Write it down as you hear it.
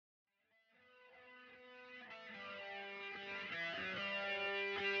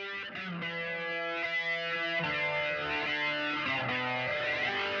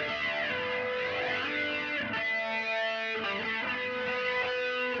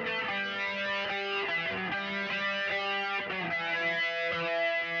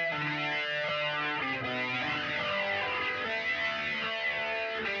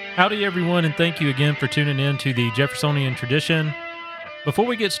Howdy, everyone, and thank you again for tuning in to the Jeffersonian Tradition. Before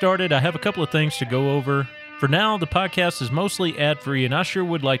we get started, I have a couple of things to go over. For now, the podcast is mostly ad-free, and I sure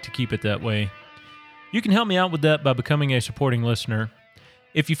would like to keep it that way. You can help me out with that by becoming a supporting listener.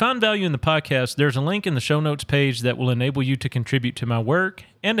 If you find value in the podcast, there's a link in the show notes page that will enable you to contribute to my work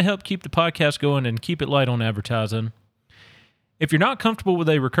and to help keep the podcast going and keep it light on advertising. If you're not comfortable with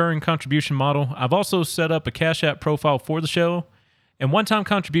a recurring contribution model, I've also set up a Cash App profile for the show, and one-time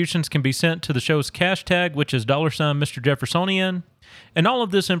contributions can be sent to the show's cash tag, which is $ Mr. Jeffersonian, and all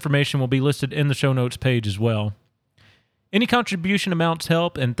of this information will be listed in the show notes page as well. Any contribution amounts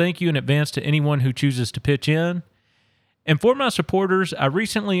help, and thank you in advance to anyone who chooses to pitch in. And for my supporters, I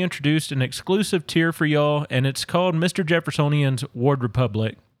recently introduced an exclusive tier for y'all, and it's called Mr. Jeffersonian's Ward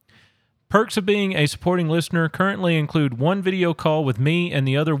Republic. Perks of being a supporting listener currently include one video call with me and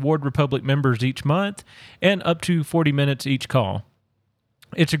the other Ward Republic members each month, and up to 40 minutes each call.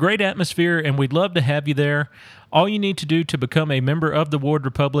 It's a great atmosphere, and we'd love to have you there. All you need to do to become a member of the Ward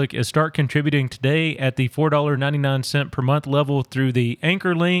Republic is start contributing today at the $4.99 per month level through the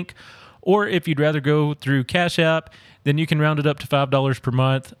Anchor link, or if you'd rather go through Cash App, then you can round it up to $5 per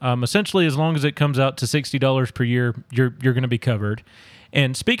month. Essentially, as long as it comes out to $60 per year, you're going to be covered.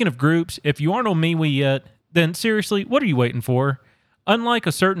 And speaking of groups, if you aren't on MeWe yet, then seriously, what are you waiting for? Unlike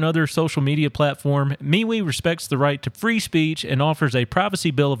a certain other social media platform, MeWe respects the right to free speech and offers a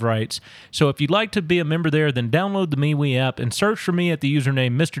privacy bill of rights. So if you'd like to be a member there, then download the MeWe app and search for me at the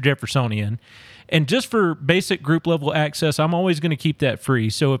username Mr. Jeffersonian. And just for basic group level access, I'm always going to keep that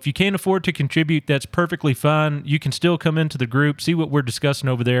free. So if you can't afford to contribute, that's perfectly fine. You can still come into the group, see what we're discussing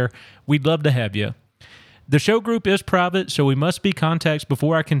over there. We'd love to have you. The show group is private, so we must be contacts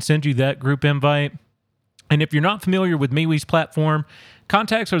before I can send you that group invite. And if you're not familiar with MeWe's platform,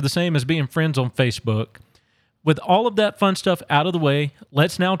 contacts are the same as being friends on Facebook. With all of that fun stuff out of the way,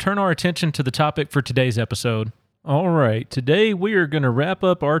 let's now turn our attention to the topic for today's episode. All right, today we are going to wrap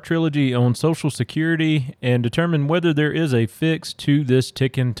up our trilogy on Social Security and determine whether there is a fix to this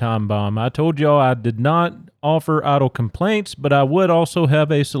ticking time bomb. I told y'all I did not offer idle complaints, but I would also have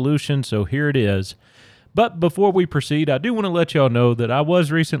a solution, so here it is. But before we proceed, I do want to let y'all know that I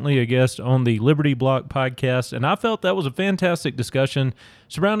was recently a guest on the Liberty Block podcast, and I felt that was a fantastic discussion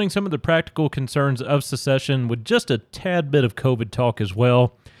surrounding some of the practical concerns of secession with just a tad bit of COVID talk as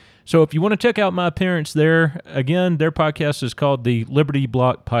well. So if you want to check out my appearance there, again, their podcast is called the Liberty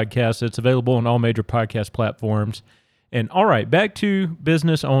Block Podcast. It's available on all major podcast platforms. And all right, back to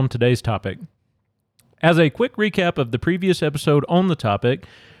business on today's topic. As a quick recap of the previous episode on the topic,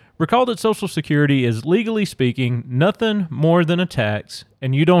 recall that Social Security is, legally speaking, nothing more than a tax,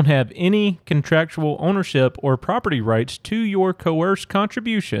 and you don't have any contractual ownership or property rights to your coerced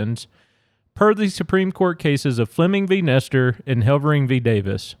contributions, per the Supreme Court cases of Fleming v. Nestor and Helvering v.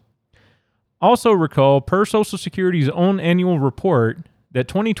 Davis. Also recall, per Social Security's own annual report, that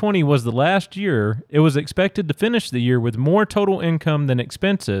 2020 was the last year it was expected to finish the year with more total income than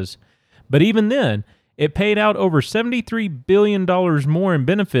expenses, but even then, it paid out over $73 billion more in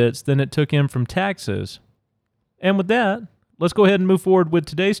benefits than it took in from taxes. And with that, let's go ahead and move forward with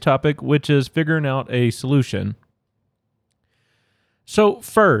today's topic, which is figuring out a solution. So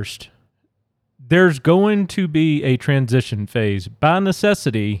first, there's going to be a transition phase. By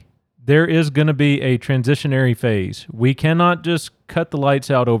necessity, there is going to be a transitionary phase. We cannot just cut the lights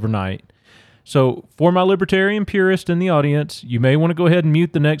out overnight. So, for my libertarian purist in the audience, you may want to go ahead and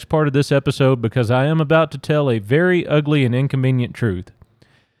mute the next part of this episode because I am about to tell a very ugly and inconvenient truth.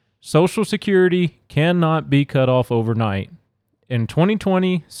 Social Security cannot be cut off overnight. In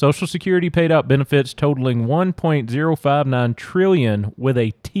 2020, Social Security paid out benefits totaling $1.059 trillion with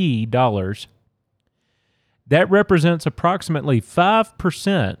a T dollars. That represents approximately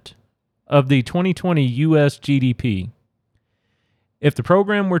 5% of the 2020 U.S. GDP. If the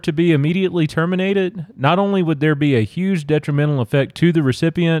program were to be immediately terminated, not only would there be a huge detrimental effect to the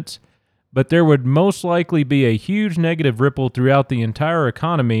recipients, but there would most likely be a huge negative ripple throughout the entire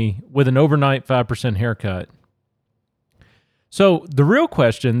economy with an overnight 5% haircut. So the real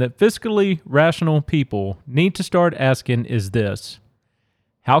question that fiscally rational people need to start asking is this: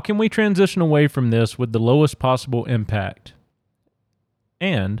 how can we transition away from this with the lowest possible impact?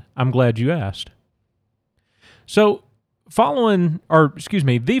 And I'm glad you asked. So,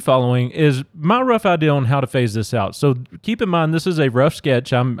 the following is my rough idea on how to phase this out. So keep in mind, this is a rough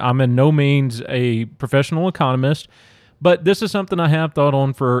sketch. I'm in no means a professional economist, but this is something I have thought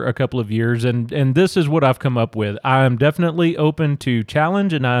on for a couple of years, and this is what I've come up with. I am definitely open to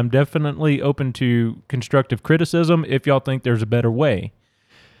challenge, and I am definitely open to constructive criticism if y'all think there's a better way.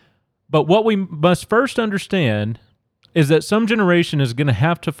 But what we must first understand is that some generation is going to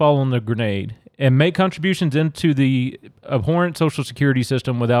have to fall on the grenade and make contributions into the abhorrent Social Security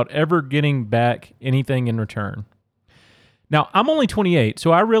system without ever getting back anything in return. Now, I'm only 28,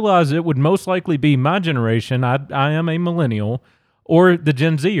 so I realize it would most likely be my generation, I am a millennial, or the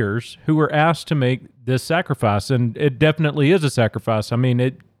Gen Zers who were asked to make this sacrifice, and it definitely is a sacrifice. I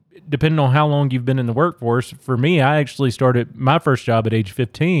mean, depending on how long you've been in the workforce, for me, I actually started my first job at age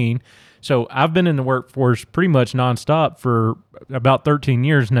 15, so I've been in the workforce pretty much nonstop for about 13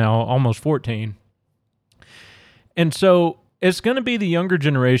 years now, almost 14. And so it's going to be the younger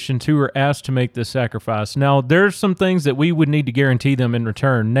generations who are asked to make this sacrifice. Now, there's some things that we would need to guarantee them in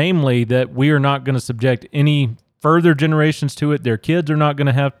return, namely that we are not going to subject any further generations to it. Their kids are not going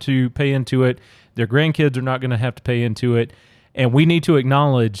to have to pay into it. Their grandkids are not going to have to pay into it. And we need to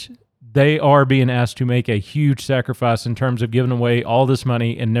acknowledge they are being asked to make a huge sacrifice in terms of giving away all this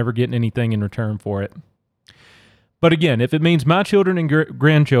money and never getting anything in return for it. But again, if it means my children and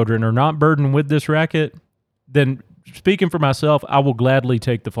grandchildren are not burdened with this racket, then speaking for myself, I will gladly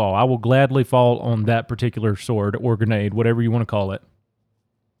take the fall. I will gladly fall on that particular sword or grenade, whatever you want to call it.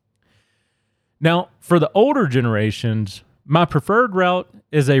 Now, for the older generations, my preferred route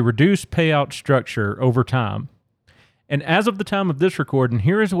is a reduced payout structure over time. And as of the time of this recording,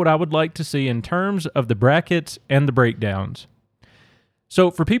 here is what I would like to see in terms of the brackets and the breakdowns. So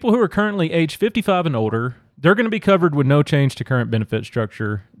for people who are currently age 55 and older, they're going to be covered with no change to current benefit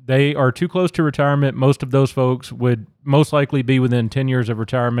structure. They are too close to retirement. Most of those folks would most likely be within 10 years of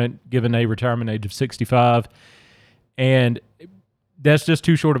retirement, given a retirement age of 65. And that's just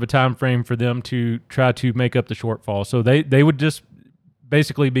too short of a time frame for them to try to make up the shortfall. So they would just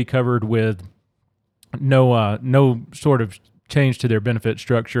basically be covered with no sort of change to their benefit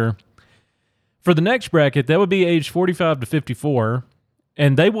structure. For the next bracket, that would be age 45 to 54,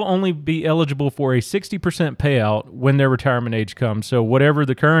 and they will only be eligible for a 60% payout when their retirement age comes. So whatever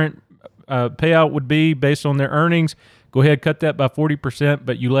the current payout would be based on their earnings, go ahead, cut that by 40%,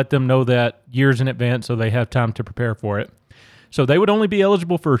 but you let them know that years in advance so they have time to prepare for it. So they would only be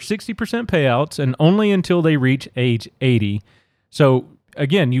eligible for 60% payouts and only until they reach age 80. So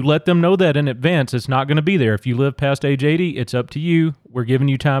again, you let them know that in advance. It's not going to be there. If you live past age 80, it's up to you. We're giving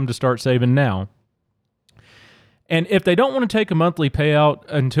you time to start saving now. And if they don't want to take a monthly payout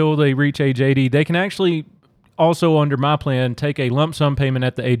until they reach age 80, they can actually also, under my plan, take a lump sum payment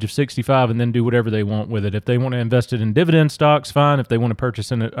at the age of 65 and then do whatever they want with it. If they want to invest it in dividend stocks, fine. If they want to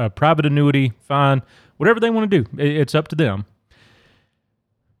purchase a private annuity, fine. Whatever they want to do, it's up to them.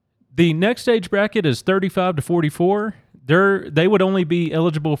 The next age bracket is 35 to 44. They would only be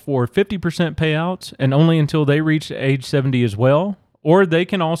eligible for 50% payouts and only until they reach age 70 as well. Or they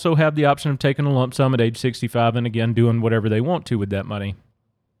can also have the option of taking a lump sum at age 65 and again doing whatever they want to with that money.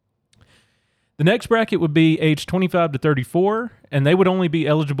 The next bracket would be age 25 to 34, and they would only be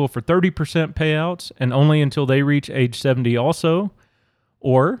eligible for 30% payouts and only until they reach age 70 also.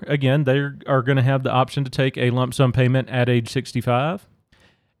 Or, again, they are going to have the option to take a lump sum payment at age 65.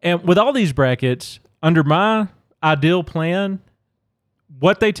 And with all these brackets, under my ideal plan,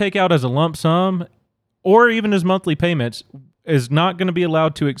 what they take out as a lump sum or even as monthly payments is not going to be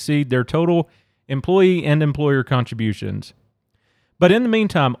allowed to exceed their total employee and employer contributions. But in the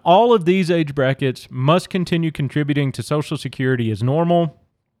meantime, all of these age brackets must continue contributing to Social Security as normal,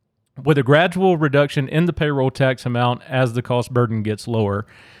 with a gradual reduction in the payroll tax amount as the cost burden gets lower.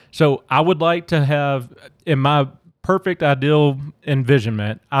 So I would like to have, in my perfect ideal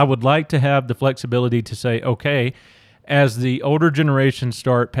envisionment, I would like to have the flexibility to say, okay, as the older generations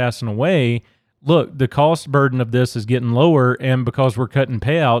start passing away, look, the cost burden of this is getting lower, and because we're cutting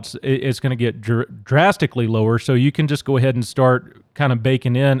payouts, it's going to get drastically lower. So you can just go ahead and start kind of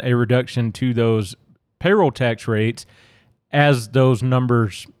baking in a reduction to those payroll tax rates as those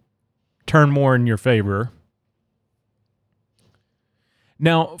numbers turn more in your favor.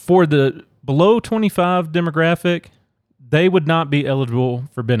 Now, for the below 25 demographic, they would not be eligible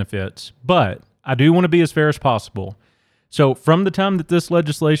for benefits, but I do want to be as fair as possible. So from the time that this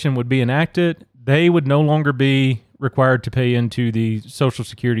legislation would be enacted, they would no longer be required to pay into the Social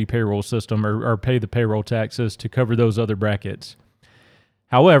Security payroll system or pay the payroll taxes to cover those other brackets.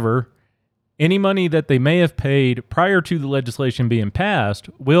 However, any money that they may have paid prior to the legislation being passed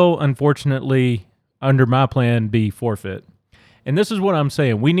will, unfortunately, under my plan, be forfeit. And this is what I'm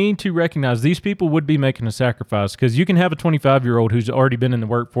saying. We need to recognize these people would be making a sacrifice, because you can have a 25-year-old who's already been in the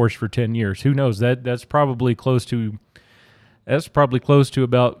workforce for 10 years. Who knows? That's probably close to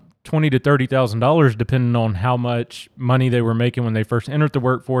about $20,000 to $30,000, depending on how much money they were making when they first entered the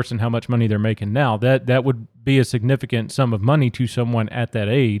workforce and how much money they're making now. That would be a significant sum of money to someone at that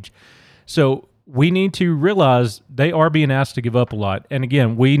age. So we need to realize they are being asked to give up a lot. And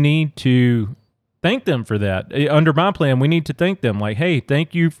again, we need to thank them for that. Under my plan, we need to thank them like, hey,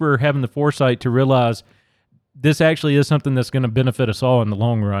 thank you for having the foresight to realize this actually is something that's going to benefit us all in the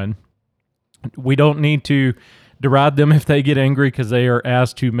long run. We don't need to deride them if they get angry because they are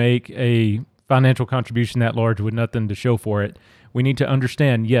asked to make a financial contribution that large with nothing to show for it. We need to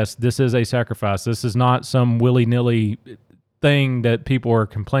understand, yes, this is a sacrifice. This is not some willy-nilly thing that people are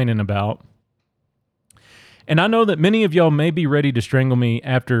complaining about. And I know that many of y'all may be ready to strangle me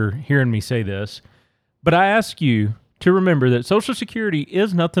after hearing me say this, but I ask you to remember that Social Security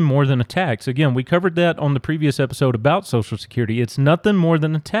is nothing more than a tax. Again, we covered that on the previous episode about Social Security. It's nothing more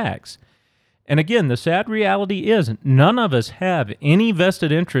than a tax. And again, the sad reality is none of us have any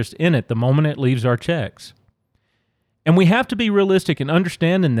vested interest in it the moment it leaves our checks. And we have to be realistic in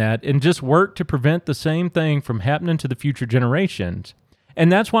understanding that and just work to prevent the same thing from happening to the future generations.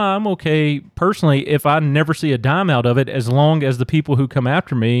 And that's why I'm okay, personally, if I never see a dime out of it, as long as the people who come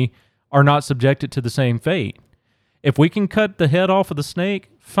after me are not subjected to the same fate. If we can cut the head off of the snake,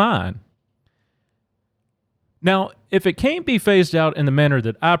 fine. Now, if it can't be phased out in the manner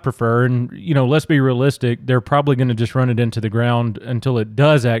that I prefer, and, let's be realistic, they're probably going to just run it into the ground until it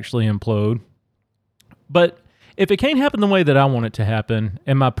does actually implode. But if it can't happen the way that I want it to happen,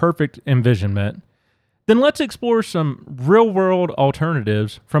 in my perfect envisionment, then let's explore some real-world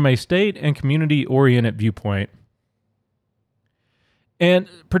alternatives from a state and community-oriented viewpoint. And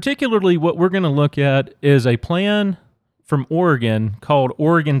particularly what we're going to look at is a plan from Oregon called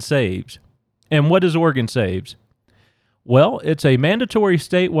Oregon Saves. And what is Oregon Saves? Well, it's a mandatory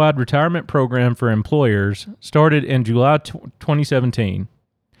statewide retirement program for employers started in July 2017.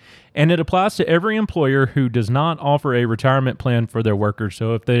 And it applies to every employer who does not offer a retirement plan for their workers.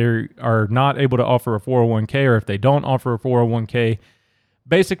 So if they are not able to offer a 401k, or if they don't offer a 401k,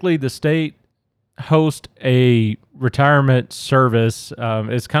 basically the state hosts a retirement service.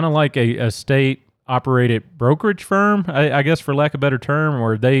 It's kind of like a state-operated brokerage firm, I guess for lack of a better term,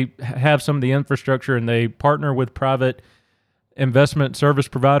 where they have some of the infrastructure and they partner with private investment service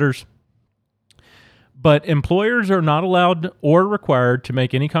providers. But employers are not allowed or required to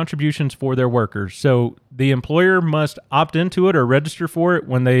make any contributions for their workers. So the employer must opt into it or register for it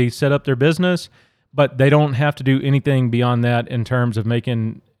when they set up their business, but they don't have to do anything beyond that in terms of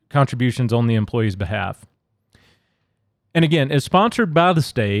making contributions on the employee's behalf. And again, it's sponsored by the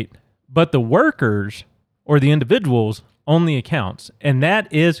state, but the workers or the individuals own the accounts. And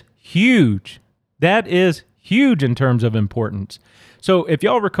that is huge. That is huge in terms of importance. So if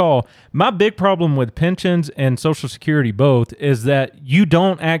y'all recall, my big problem with pensions and Social Security both is that you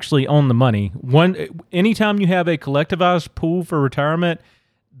don't actually own the money. Anytime you have a collectivized pool for retirement,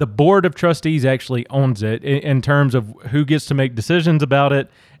 the board of trustees actually owns it in terms of who gets to make decisions about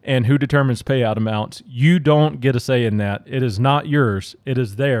it and who determines payout amounts. You don't get a say in that. It is not yours. It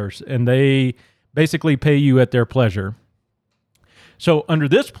is theirs. And they basically pay you at their pleasure. So under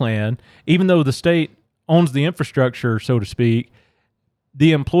this plan, even though the state owns the infrastructure, so to speak,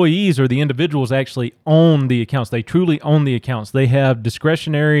 the employees or the individuals actually own the accounts. They truly own the accounts. They have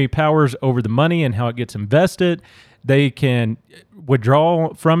discretionary powers over the money and how it gets invested. They can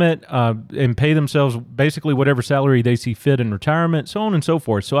withdraw from it and pay themselves basically whatever salary they see fit in retirement, so on and so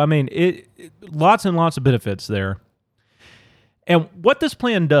forth. So, I mean, lots and lots of benefits there. And what this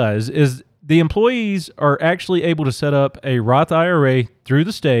plan does is the employees are actually able to set up a Roth IRA through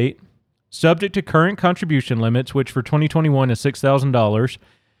the state, subject to current contribution limits, which for 2021 is $6,000.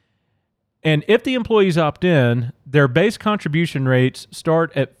 And if the employees opt in, their base contribution rates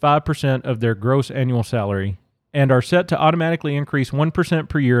start at 5% of their gross annual salary and are set to automatically increase 1%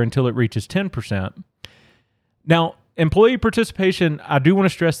 per year until it reaches 10%. Now, employee participation, I do want to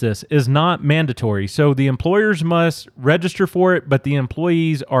stress this, is not mandatory. So the employers must register for it, but the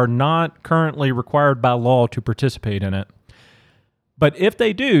employees are not currently required by law to participate in it. But if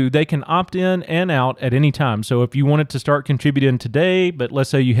they do, they can opt in and out at any time. So if you wanted to start contributing today, but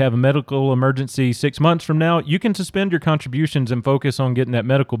let's say you have a medical emergency 6 months from now, you can suspend your contributions and focus on getting that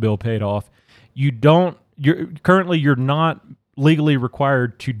medical bill paid off. You're not legally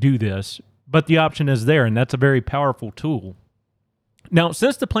required to do this, but the option is there, and that's a very powerful tool. Now,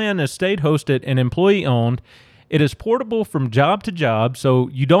 since the plan is state-hosted and employee-owned, it is portable from job to job, so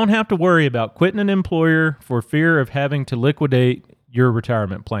you don't have to worry about quitting an employer for fear of having to liquidate your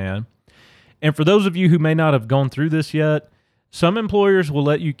retirement plan. And for those of you who may not have gone through this yet, some employers will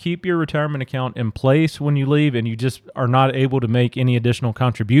let you keep your retirement account in place when you leave and you just are not able to make any additional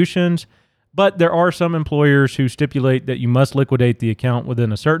contributions. But there are some employers who stipulate that you must liquidate the account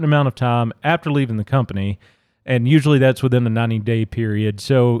within a certain amount of time after leaving the company. And usually that's within the 90-day period.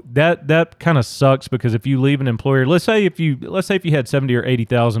 So that kind of sucks, because if you leave an employer, let's say if you had 70 or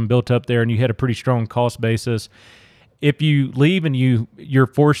 80,000 built up there and you had a pretty strong cost basis, if you leave and you're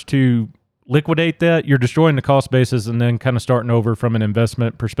forced to liquidate that, you're destroying the cost basis and then kind of starting over from an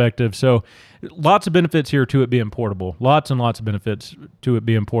investment perspective. So lots of benefits here to it being portable. Lots and lots of benefits to it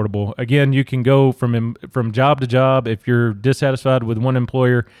being portable. Again, you can go from job to job. If you're dissatisfied with one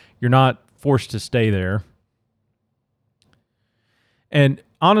employer, you're not forced to stay there. And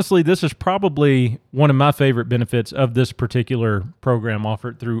honestly, this is probably one of my favorite benefits of this particular program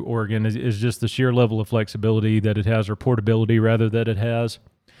offered through Oregon is just the sheer level of flexibility that it has, or portability rather, that it has.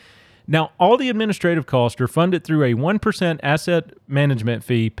 Now, all the administrative costs are funded through a 1% asset management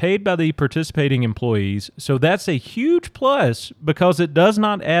fee paid by the participating employees. So that's a huge plus, because it does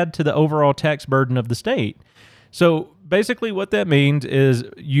not add to the overall tax burden of the state. So basically what that means is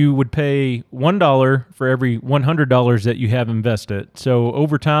you would pay $1 for every $100 that you have invested. So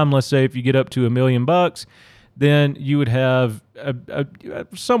over time, let's say if you get up to $1 million, then you would have a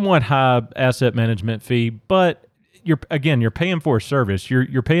somewhat high asset management fee, but you're paying for a service.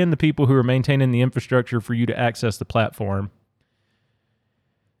 You're paying the people who are maintaining the infrastructure for you to access the platform.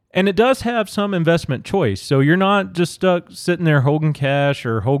 And it does have some investment choice. So you're not just stuck sitting there holding cash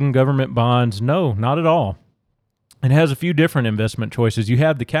or holding government bonds. No, not at all. It has a few different investment choices. You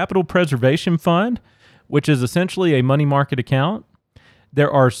have the Capital Preservation Fund, which is essentially a money market account. There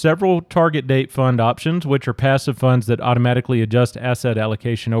are several target date fund options, which are passive funds that automatically adjust asset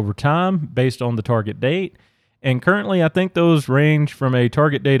allocation over time based on the target date. And currently, I think those range from a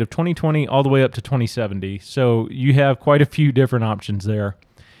target date of 2020 all the way up to 2070. So you have quite a few different options there.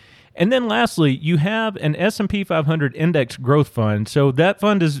 And then lastly, you have an S&P 500 index growth fund. So that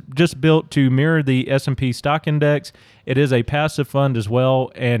fund is just built to mirror the S&P stock index. It is a passive fund as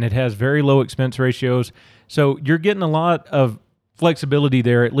well, and it has very low expense ratios. So you're getting a lot of flexibility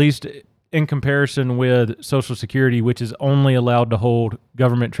there, at least in comparison with Social Security, which is only allowed to hold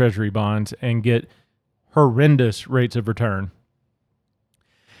government treasury bonds and get horrendous rates of return.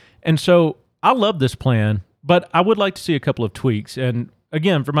 And so I love this plan, but I would like to see a couple of tweaks. And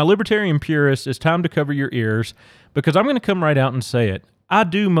again, for my libertarian purists, it's time to cover your ears, because I'm going to come right out and say it. I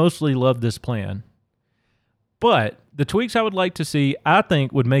do mostly love this plan, but the tweaks I would like to see, I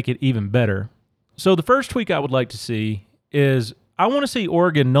think, would make it even better. So the first tweak I would like to see is I want to see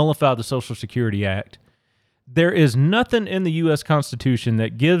Oregon nullify the Social Security Act. There is nothing in the U.S. Constitution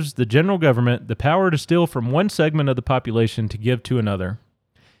that gives the general government the power to steal from one segment of the population to give to another.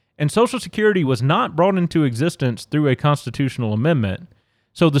 And Social Security was not brought into existence through a constitutional amendment,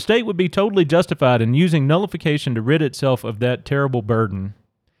 so the state would be totally justified in using nullification to rid itself of that terrible burden.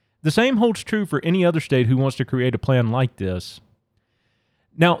 The same holds true for any other state who wants to create a plan like this.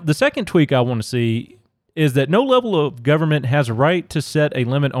 Now, the second tweak I want to see is that no level of government has a right to set a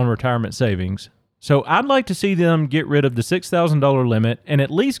limit on retirement savings. So I'd like to see them get rid of the $6,000 limit and at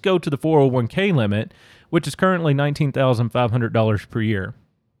least go to the 401k limit, which is currently $19,500 per year.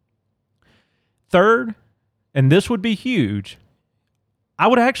 Third, and this would be huge, I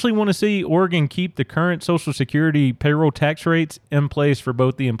would actually want to see Oregon keep the current Social Security payroll tax rates in place for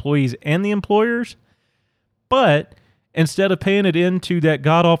both the employees and the employers, but instead of paying it into that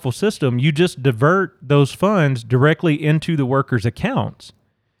god-awful system, you just divert those funds directly into the workers' accounts.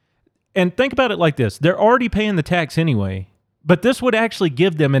 And think about it like this. They're already paying the tax anyway, but this would actually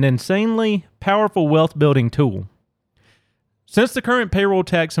give them an insanely powerful wealth-building tool. Since the current payroll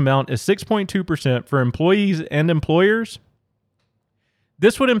tax amount is 6.2% for employees and employers,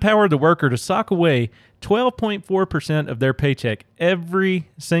 this would empower the worker to sock away 12.4% of their paycheck every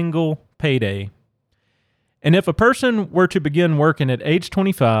single payday. And if a person were to begin working at age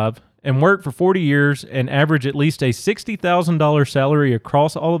 25 and work for 40 years and average at least a $60,000 salary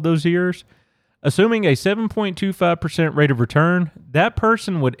across all of those years, assuming a 7.25% rate of return, that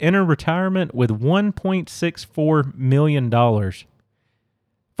person would enter retirement with $1.64 million.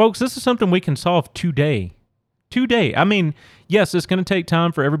 Folks, this is something we can solve today. Today. I mean, yes, it's going to take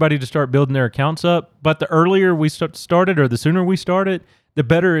time for everybody to start building their accounts up, but the earlier we started or the sooner we started, the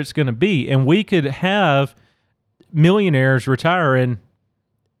better it's going to be. And we could have millionaires retiring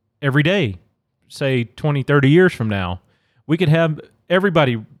every day, say 20, 30 years from now. We could have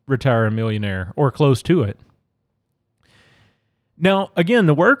everybody retire a millionaire or close to it. Now, again,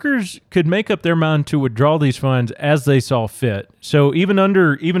 the workers could make up their mind to withdraw these funds as they saw fit. So even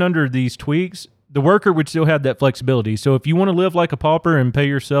under these tweaks, the worker would still have that flexibility. So if you want to live like a pauper and pay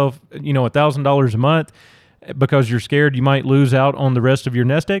yourself, $1,000 a month because you're scared you might lose out on the rest of your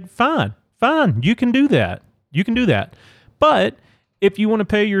nest egg, fine. You can do that. But if you want to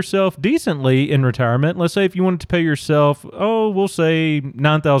pay yourself decently in retirement, let's say if you wanted to pay yourself, we'll say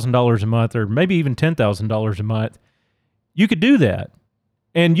 $9,000 a month or maybe even $10,000 a month, you could do that.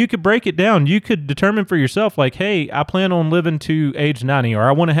 And you could break it down. You could determine for yourself, like, hey, I plan on living to age 90, or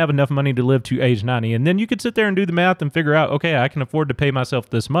I want to have enough money to live to age 90. And then you could sit there and do the math and figure out, okay, I can afford to pay myself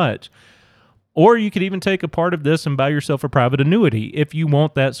this much. Or you could even take a part of this and buy yourself a private annuity if you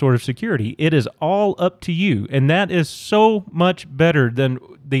want that sort of security. It is all up to you. And that is so much better than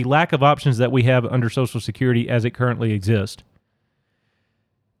the lack of options that we have under Social Security as it currently exists.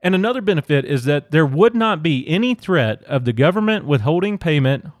 And another benefit is that there would not be any threat of the government withholding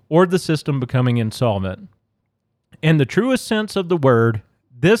payment or the system becoming insolvent. In the truest sense of the word,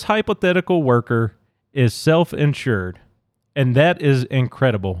 this hypothetical worker is self-insured. And that is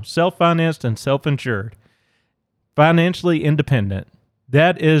incredible. Self-financed and self-insured. Financially independent.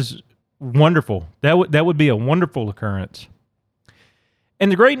 That is wonderful. That would be a wonderful occurrence.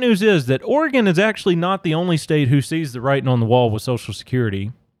 And the great news is that Oregon is actually not the only state who sees the writing on the wall with Social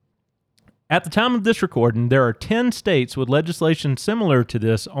Security. At the time of this recording, there are 10 states with legislation similar to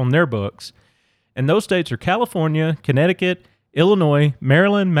this on their books, and those states are California, Connecticut, Illinois,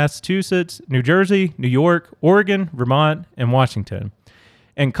 Maryland, Massachusetts, New Jersey, New York, Oregon, Vermont, and Washington.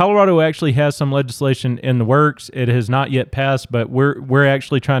 And Colorado actually has some legislation in the works. It has not yet passed, but we're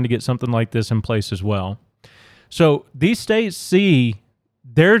actually trying to get something like this in place as well. So these states see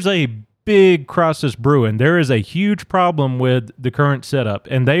there's a big crisis brewing. There is a huge problem with the current setup,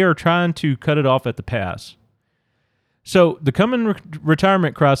 and they are trying to cut it off at the pass. So the coming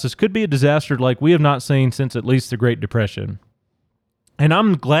retirement crisis could be a disaster like we have not seen since at least the Great Depression. And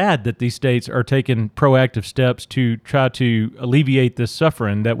I'm glad that these states are taking proactive steps to try to alleviate this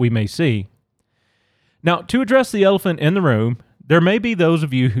suffering that we may see. Now, to address the elephant in the room, there may be those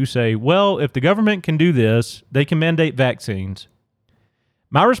of you who say, well, if the government can do this, they can mandate vaccines.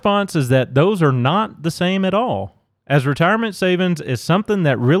 My response is that those are not the same at all, as retirement savings is something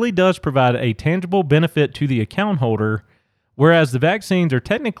that really does provide a tangible benefit to the account holder, whereas the vaccines are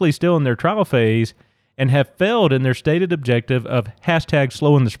technically still in their trial phase and have failed in their stated objective of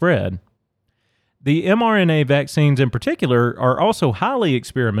 #slowing the spread. The mRNA vaccines in particular are also highly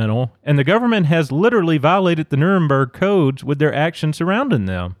experimental, and the government has literally violated the Nuremberg codes with their actions surrounding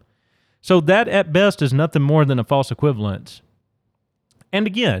them. So that at best is nothing more than a false equivalence. And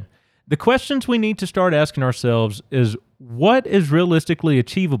again, the questions we need to start asking ourselves is what is realistically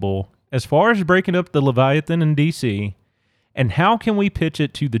achievable as far as breaking up the Leviathan in DC, and how can we pitch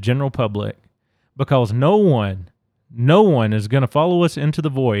it to the general public? Because no one is going to follow us into the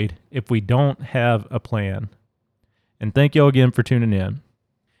void if we don't have a plan. And thank y'all again for tuning in.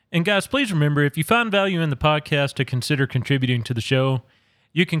 And guys, please remember, if you find value in the podcast, to consider contributing to the show.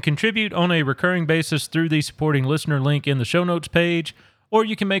 You can contribute on a recurring basis through the supporting listener link in the show notes page, or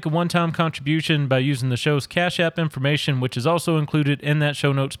you can make a one-time contribution by using the show's Cash App information, which is also included in that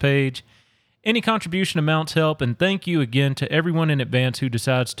show notes page. Any contribution amounts help, and thank you again to everyone in advance who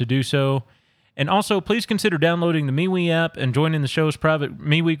decides to do so. And also, please consider downloading the MeWe app and joining the show's private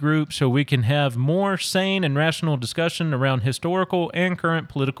MeWe group so we can have more sane and rational discussion around historical and current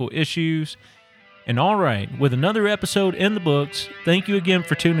political issues. And all right, with another episode in the books, thank you again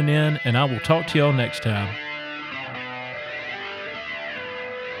for tuning in, and I will talk to y'all next time.